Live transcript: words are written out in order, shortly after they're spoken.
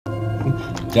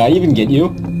Did I even get you?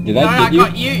 Did I get you? No, I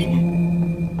got you!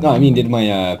 No, I mean, did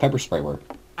my pepper spray work?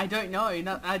 I don't know.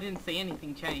 No, I didn't see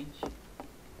anything change.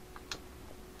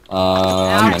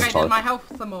 I'm I gonna upgraded my health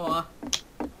some more.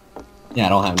 Yeah, I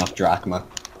don't have enough drachma.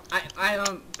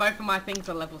 Both of my things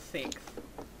are level 6.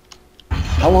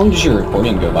 How long does your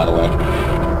recording go, by the way?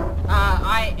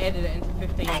 I edit it into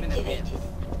 15-minute bits.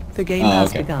 The game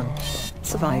has begun.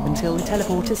 Survive until the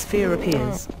teleporter sphere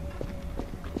appears.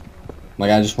 My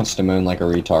guy just wants to moan like a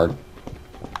retard.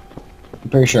 I'm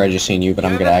pretty sure I just seen you, but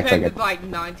I'm gonna act like a... like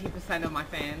 90% of my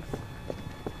fans.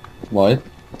 What?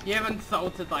 You have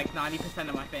insulted like 90%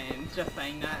 of my fans, just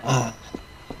saying that.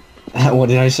 What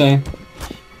did I say?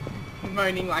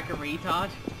 Moaning like a retard.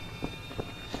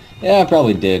 Yeah, I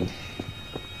probably did.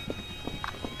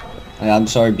 I'm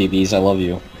sorry, BBs. I love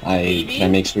you. BBs?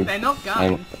 That makes me... They're not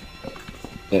guns.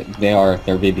 They are.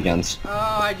 They're BB guns. Oh,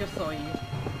 I just saw you.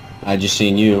 I just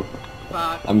seen you.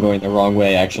 Fuck. I'm going the wrong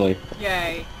way, actually.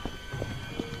 Yay.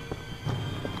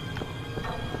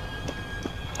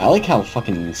 I like how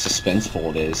fucking suspenseful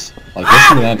it is. Like,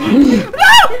 listen to that. No! No, no, no!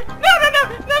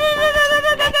 No, no, no, no, no,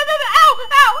 no, no, no, no, no! Ow!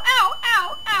 Ow! Ow! Ow!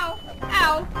 Ow!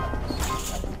 Ow!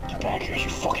 Get back here, you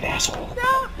fucking asshole.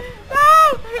 No!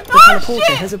 No! The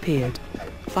teleporter has appeared.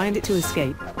 Find it to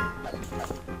escape.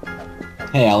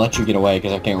 Hey, I'll let you get away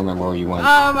because I can't remember where you went.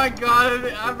 Oh my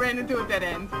god, I ran into a dead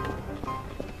end.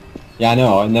 Yeah, I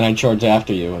know, and then I charged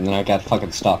after you, and then I got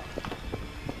fucking stuck.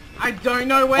 I don't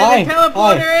know where the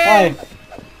teleporter is!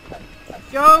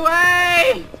 Go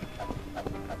away!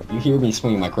 You hear me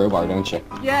swinging my crowbar, don't you?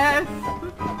 Yes!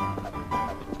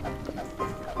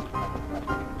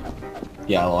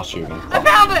 Yeah, I lost you again. I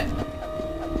found it!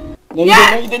 No,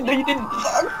 Yes! you didn't, no, you didn't, no,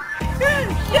 you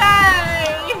didn't! Yay!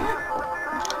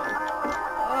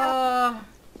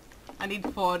 I need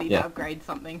 40 to upgrade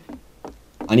something.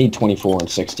 I need 24 and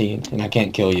 16, and I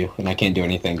can't kill you, and I can't do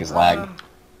anything because lag.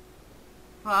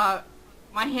 My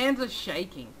hands are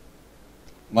shaking.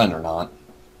 Mine are not.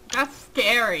 That's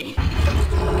scary.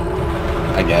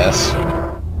 I guess.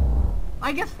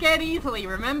 I get scared easily,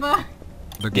 remember?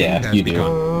 The game has you do.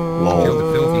 begun. Lol. Kill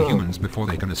the filthy humans before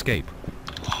they can escape.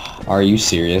 Are you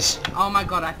serious? Oh my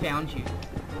god, I found you.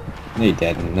 No, you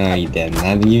didn't. No, you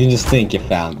didn't. You just think you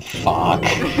found. Fuck.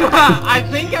 I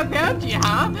think I found you,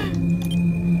 huh?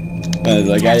 I was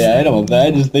like, I don't.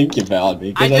 I just think you found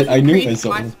me because I knew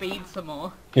myself. I just increased my speed some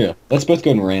more. Here, let's both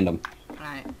go in random.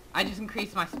 Right. I just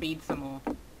increased my speed some more.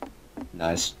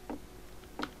 Nice.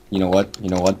 You know what? You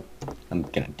know what? I'm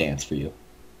gonna dance for you.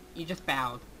 You just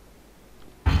bowed.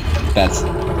 That's.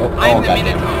 Oh, I'm the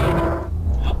goddamn. Minotaur.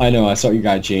 I know. I saw you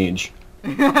guy change.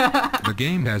 The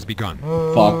game has begun.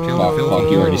 Fuck. You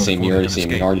already see me. You already see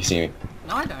me. You already see me.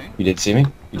 No, I don't. You didn't see me?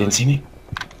 You didn't see me?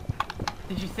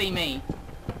 Did you see me?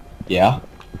 Yeah.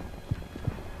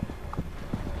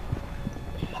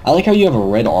 I like how you have a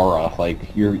red aura.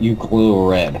 Like you glow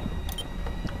red.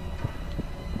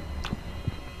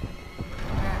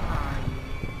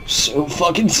 So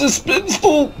fucking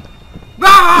suspenseful.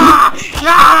 Ah!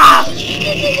 Ah!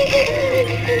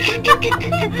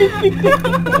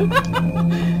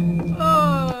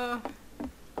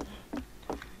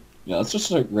 Yeah, let's just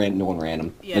start going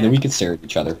random. Yeah. And then we can stare at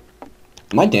each other.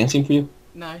 Am I dancing for you?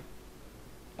 No.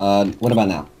 What about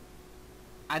now?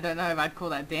 I don't know if I'd call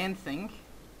that dancing.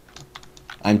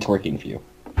 I'm twerking for you.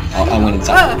 I went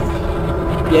inside.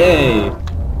 Yay!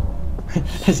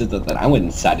 I said that I went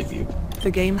inside of you. The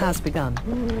game has begun.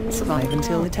 Survive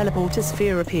until the teleporter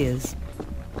sphere appears.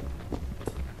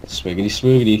 Swiggity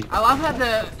swoogity. I love how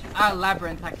the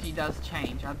Labyrinth actually does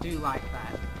change. I do like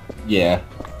that. Yeah.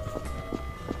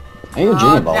 I hear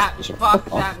Jingle Bells. Fuck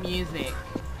that music.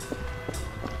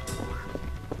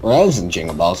 Well, that isn't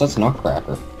Jingle Bells, that's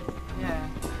Nutcracker. Yeah.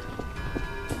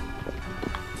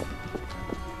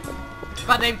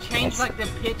 But they've changed like the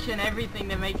pitch and everything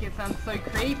to make it sound so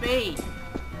creepy.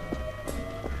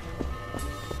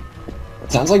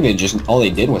 It sounds like all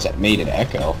they did was made it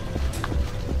echo.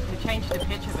 They changed the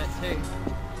pitch of it too.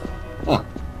 Huh.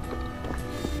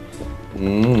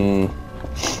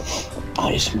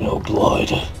 I smell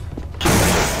blood.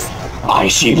 I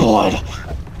see blood.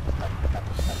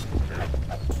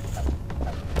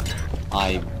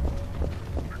 I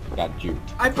got juked.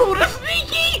 I pulled a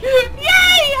sneaky! Yay!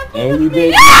 I pulled No, a you sneaky!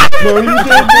 didn't. Ah! No, you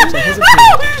didn't. Has No!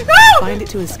 appeared. No! Find it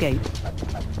to escape.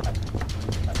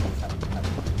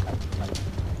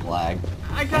 Lag.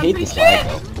 I I can't hate see this shit! lag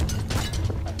though.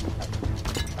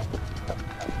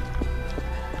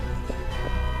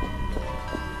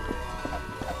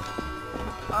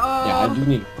 Oh, Yeah, I do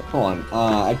need. Hold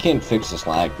on. I can't fix this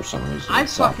lag for some reason. I It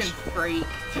sucks. fucking freaked.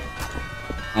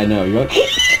 I know. You're like.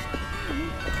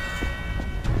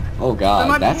 Oh god, So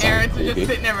my that's parents are creepy. just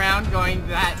sitting around going,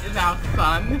 that is our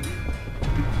son.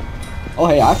 Oh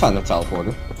hey, I found the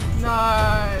teleporter. No.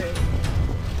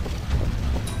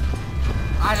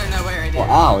 I don't know where it is. Oh,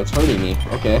 ow, it's hurting me.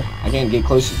 Okay, I can't get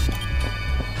close.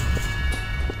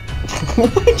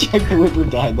 Jack the Ripper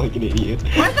died like an idiot.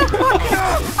 What the fuck?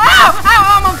 Ow!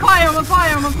 Ow! I'm on fire! I'm on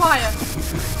fire! I'm on fire!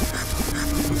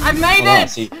 I made Oh, it!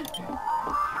 see.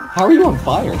 How are you on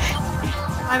fire?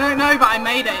 I don't know, but I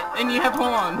made it, and you have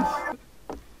horns.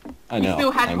 I know. You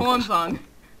still had I'm, horns on.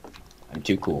 I'm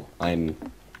too cool. I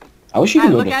wish you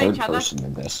could go look to at third each other. person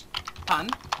in this. Fun.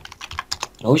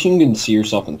 I wish you could see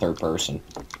yourself in third person.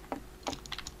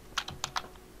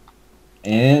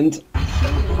 And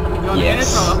You're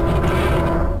yes. the Minotaur.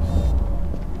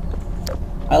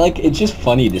 I like it's just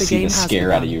funny to The see game the has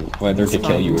scare out of begun. you, whether to kill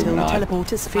Survive you or until the not.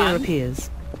 teleporter sphere appears.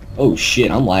 Oh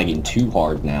shit, I'm lagging too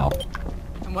hard now.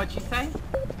 And what'd you say?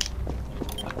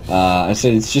 I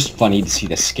said it's just funny to see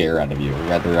the scare out of you,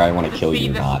 whether I want to kill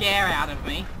you or See not. the scare out of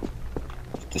me.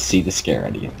 To see the scare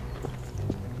out of you.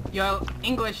 Your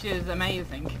English is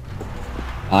amazing.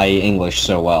 I English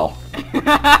so well.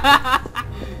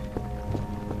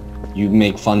 You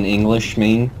make fun English,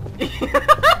 mean?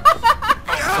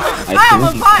 I'm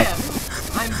on fire!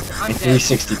 I'm I dead.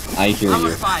 360. I hear I'm you.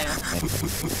 on fire.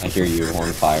 I hear you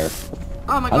on fire.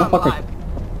 Oh my How the god, fuck I'm are-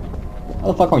 alive. How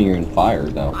the fuck are you in fire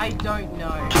though? I don't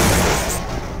know.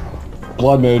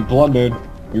 Blood mood, blood mood.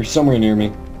 You're somewhere near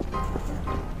me.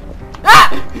 Ah!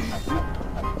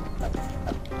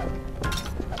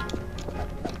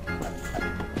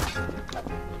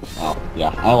 Oh,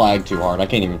 yeah, I lag too hard. I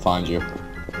can't even find you.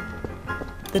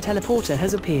 The teleporter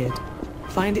has appeared.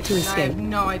 Find it to I escape. have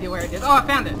no idea where it is. Oh, I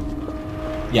found it.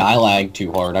 Yeah, I lagged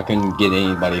too hard. I couldn't get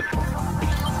anybody.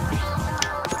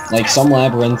 Like, some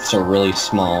labyrinths are really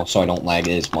small, so I don't lag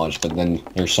as much, but then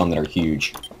there's some that are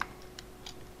huge.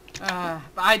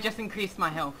 But I just increased my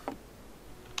health.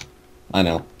 I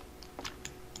know.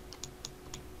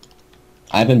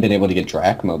 I haven't been able to get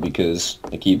Drachma because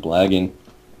I keep lagging.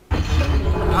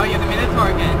 Oh, you're the Minotaur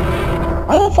again.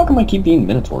 Why the fuck am I keep being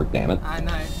Minotaur, damn it? I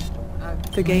know.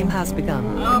 The game has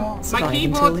begun. My Survive until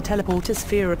keyboard. the teleporter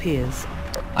sphere appears.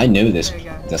 I know this There you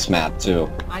go. this map too.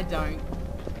 I don't.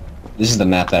 This is the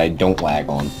map that I don't lag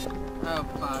on. Oh,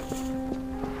 fuck.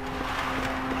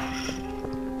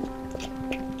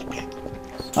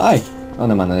 Hi! Oh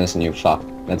no, man, that isn't you. Fuck.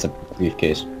 That's a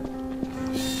briefcase.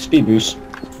 Speed boost.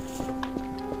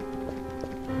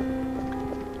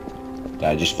 Did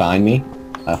I just find me?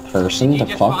 A person? Did The you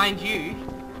just fuck? find you?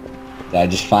 Did I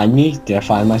just find me? Did I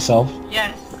find myself?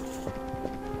 Yes.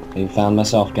 I found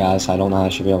myself, guys. I don't know how I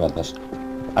should feel about this.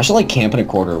 I should like camp in a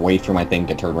corner, wait for my thing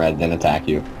to turn red, then attack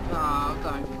you. Oh,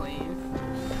 don't please.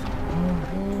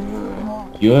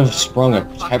 You have sprung a I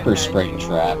fucking pepper heard spray you.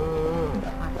 trap.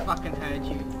 I fucking heard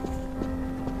you.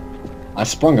 I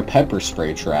sprung a pepper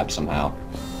spray trap somehow.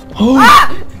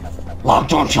 Ah!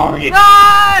 Locked on target!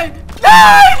 No!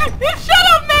 No! It shot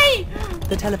on me!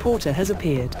 The teleporter has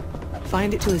appeared.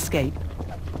 Find it to escape.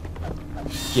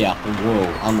 Yeah, whoa,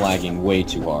 I'm lagging way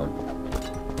too hard.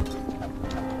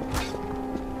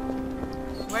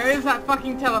 Where is that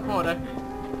fucking teleporter?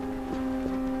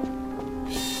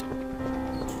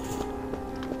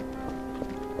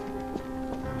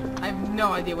 I have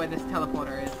no idea where this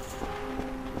teleporter is.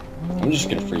 I'm just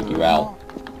gonna freak you out.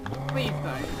 Please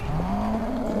don't.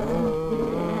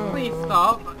 Please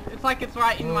stop. It's like it's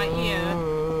right in my ear.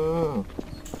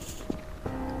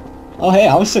 Oh hey,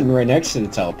 I was sitting right next to the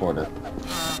teleporter.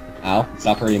 Ow,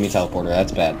 stop hurting me, teleporter,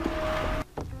 that's bad.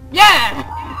 Yeah!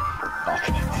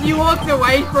 Fuck. You walked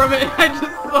away from it. I just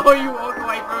saw you walk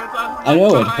away from it. So I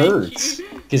know, it behind hurts. you.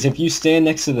 Because if you stand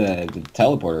next to the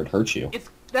teleporter, it hurts you.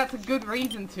 That's a good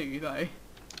reason to, though.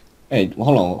 Hey,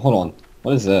 hold on.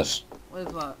 What is this? What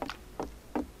is that?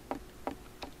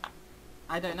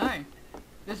 I don't know.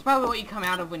 This is probably what you come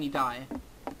out of when you die.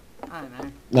 I don't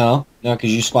know. No,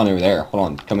 because you spawn over there. Hold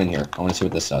on, come in here. I want to see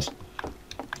what this does.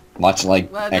 Watch,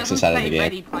 like, Well, it exits doesn't out of the say game.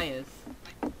 ready players.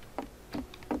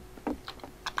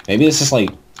 Maybe this is like...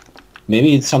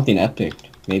 Maybe it's something epic.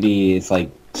 Maybe it's like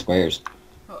squares.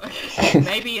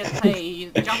 Maybe it's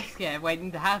a jump scare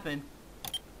waiting to happen.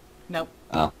 Nope.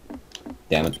 Oh.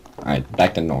 Damn it. Alright,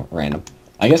 back to random.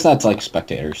 I guess that's like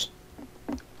spectators.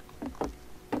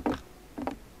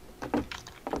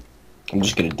 I'm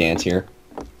just gonna dance here.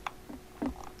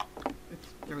 It's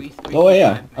 3 Oh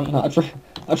yeah, me.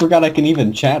 I forgot I can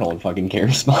even chat on fucking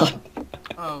Garry's mod.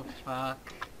 Oh, fuck.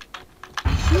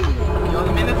 You're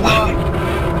the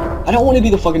Minotaur. I don't want to be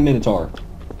the fucking Minotaur.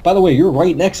 By the way, you're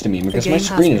right next to me because my game has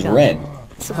screen is begun. red.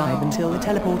 Survive until the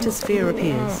teleporter sphere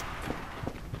appears.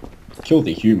 Kill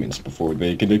the humans before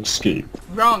they can escape.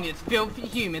 Wrong, it's filthy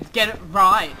humans. Get it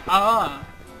right. Ah.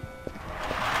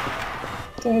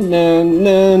 Na na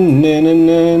na na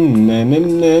na na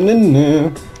na na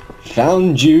na.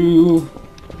 Found you.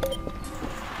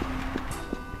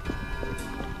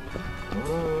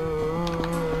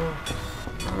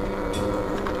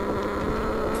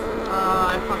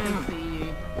 I fucking see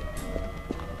you.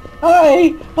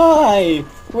 Hi, hi.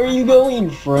 Where are you going,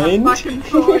 friend? I fucking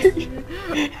saw you.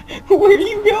 Where are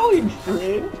you going,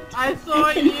 friend? I saw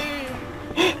you.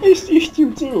 I see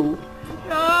you too.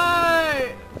 No.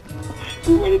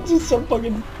 You went into some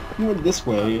fucking... You went this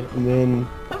way, and then...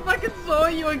 I fucking saw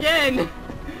you again.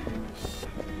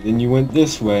 Then you went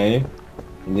this way,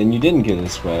 and then you didn't go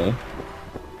this way.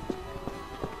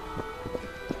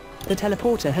 The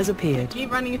teleporter has appeared.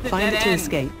 Keep running into Find dead it to end.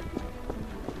 escape.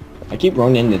 I keep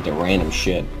running into random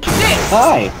shit. Shit!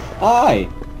 Hi! Hi!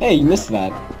 Hey, you missed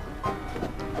that.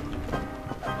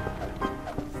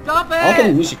 Stop it! How can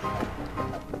the music...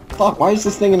 Fuck, why is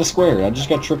this thing in a square? I just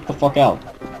got tripped the fuck out.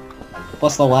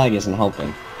 Plus the lag isn't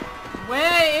helping.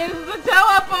 Where is the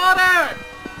teleporter?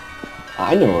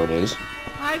 I know where it is.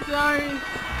 I don't.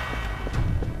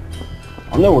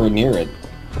 I'm nowhere near it.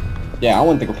 Yeah, I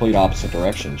went the complete opposite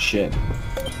direction. Shit.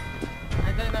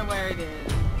 I don't know where it is.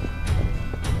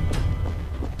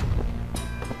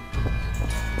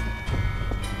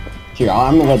 Here,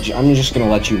 I'm just gonna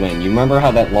let you win. You remember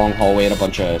how that long hallway had a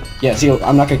bunch of... Yeah, see,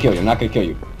 I'm not gonna kill you. I'm not gonna kill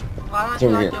you. Why don't It's I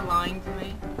over feel like here. you're lying to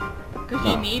me? Because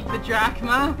No. you need the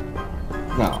drachma?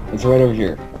 No, it's right over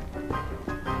here.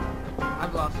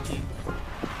 I've lost you.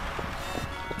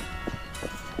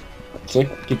 See?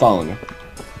 Keep following me.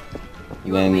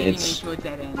 You Then are leading it's... me to a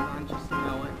dead end, I just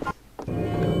know it.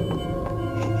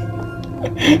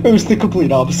 It was the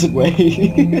complete opposite way.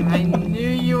 I knew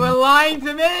you were lying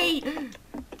to me!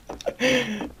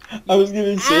 I was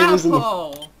gonna say it was in the...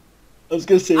 Asshole! I was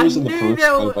gonna say it was in the knew first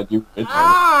there one, was- but you... It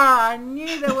I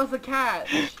knew there was a catch!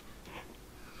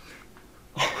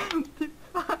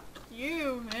 Fuck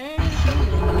you, man!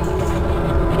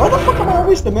 Why the fuck am I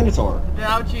always the Minotaur? Then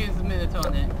I'll choose the Minotaur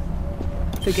next.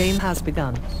 The game has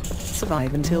begun.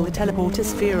 Survive until the teleporter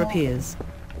sphere appears.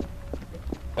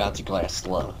 Bouncy glass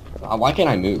slow. Why can't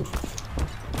I move?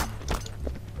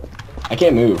 I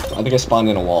can't move. I think I spawned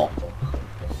in a wall.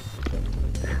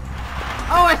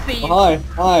 Oh, I see you! Hi,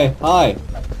 hi, hi.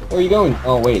 Where are you going?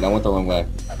 Oh wait, I went the wrong way.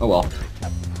 Oh well.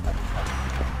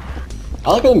 I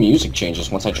like how the music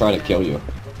changes once I try to kill you.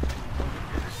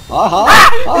 Aha!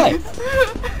 Hi!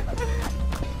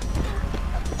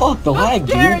 Fuck, the lag,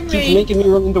 scaring dude. Keeps me. making me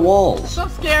run into walls. Stop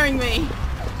scaring me!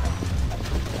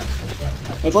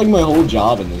 That's like my whole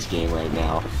job in this game right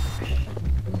now.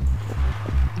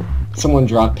 Someone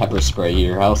dropped pepper spray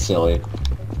here, how silly.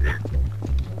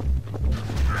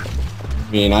 I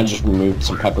mean, I just removed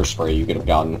some pepper spray you could have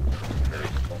gotten.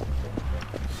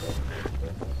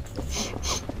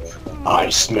 I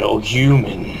smell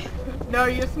human. No,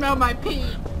 you smell my pee!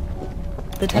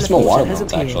 The I smell teleporter has watermelons,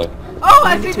 appeared. actually. Oh,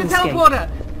 I Find see it to the escape. teleporter!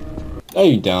 No,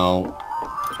 you don't.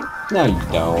 No, you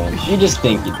don't. You just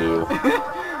think you do.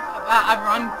 I've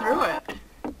run through it.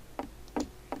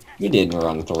 You didn't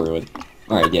run through it.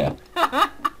 Alright, yeah. Alright,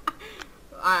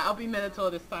 I'll be Minotaur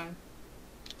this time.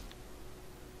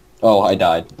 Oh, I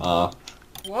died.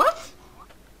 What?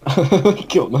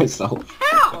 Killed myself.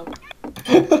 How?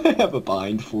 I have a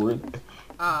bind for it.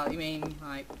 You mean,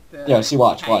 like, the... Yeah, see,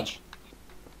 watch, Hey. watch.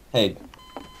 Hey,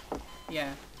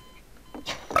 Yeah.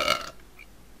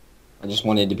 I just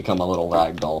wanted to become a little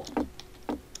ragdoll.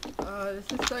 Oh,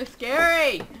 this is so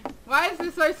scary! Why is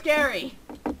this so scary?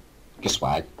 Get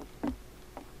swag.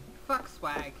 Fuck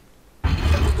swag.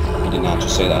 You did not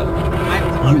just say that.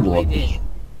 I You totally will did. be.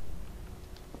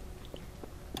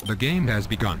 The game has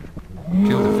begun.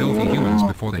 Kill the filthy humans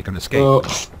before they can escape.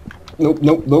 Nope,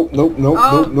 nope, nope, nope, nope,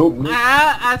 Oh, nope, nope, nope.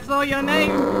 I saw your name.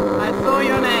 I saw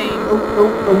your name.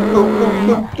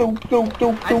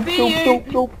 I see you.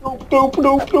 Nope,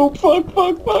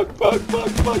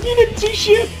 fuck, you didn't see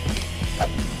shit.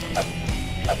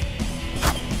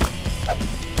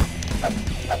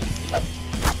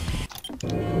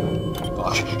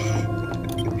 Fuck.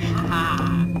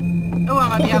 Haha. Oh, I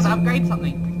might be able to upgrade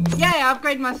something. Yeah, I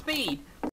upgrade my speed.